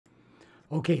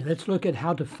Okay, let's look at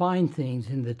how to find things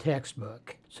in the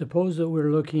textbook. Suppose that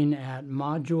we're looking at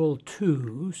Module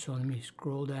 2, so let me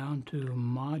scroll down to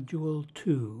Module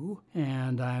 2,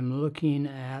 and I'm looking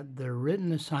at the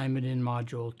written assignment in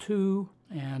Module 2,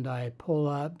 and I pull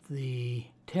up the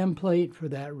template for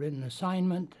that written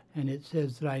assignment, and it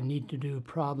says that I need to do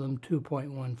problem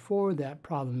 2.14. That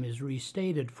problem is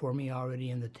restated for me already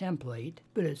in the template,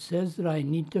 but it says that I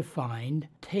need to find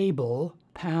table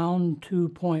pound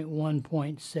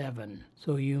 2.1.7.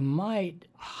 So you might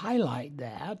highlight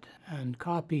that and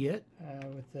copy it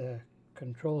with the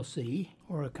Control C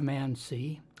or a Command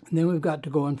C. And then we've got to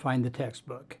go and find the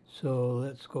textbook. So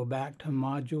let's go back to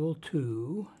Module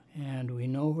 2. And we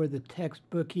know where the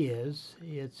textbook is.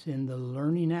 It's in the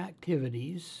Learning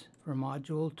Activities for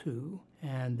Module 2.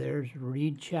 And there's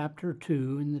Read Chapter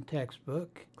 2 in the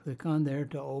textbook. Click on there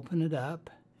to open it up.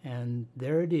 And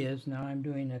there it is. Now I'm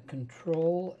doing a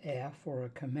Control F or a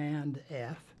Command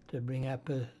F to bring up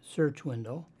a search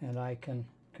window. And I can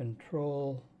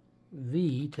Control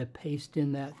V to paste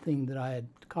in that thing that I had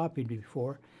copied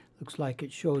before. Looks like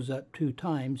it shows up 2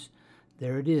 times.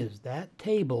 There it is. That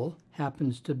table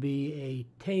happens to be a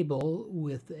table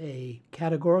with a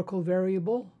categorical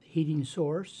variable, heating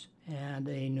source, and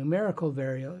a numerical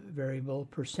variable,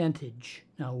 percentage.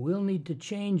 Now we'll need to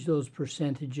change those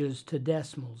percentages to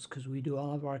decimals because we do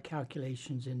all of our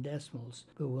calculations in decimals.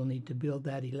 But we'll need to build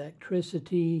that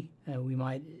electricity. We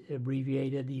might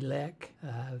abbreviate it elec.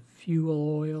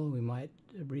 Fuel oil, we might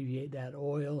abbreviate that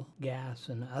oil, gas,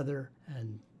 and other.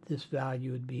 And this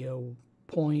value would be a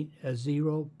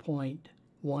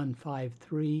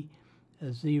 0.153, a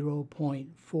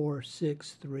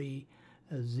 0.463,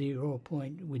 a 0.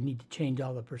 We need to change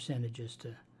all the percentages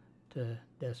to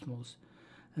decimals.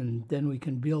 And then we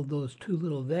can build those 2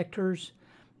 little vectors.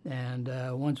 And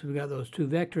once we've got those 2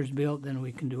 vectors built, then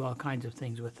we can do all kinds of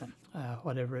things with them,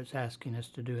 whatever it's asking us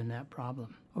to do in that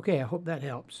problem. Okay, I hope that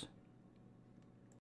helps.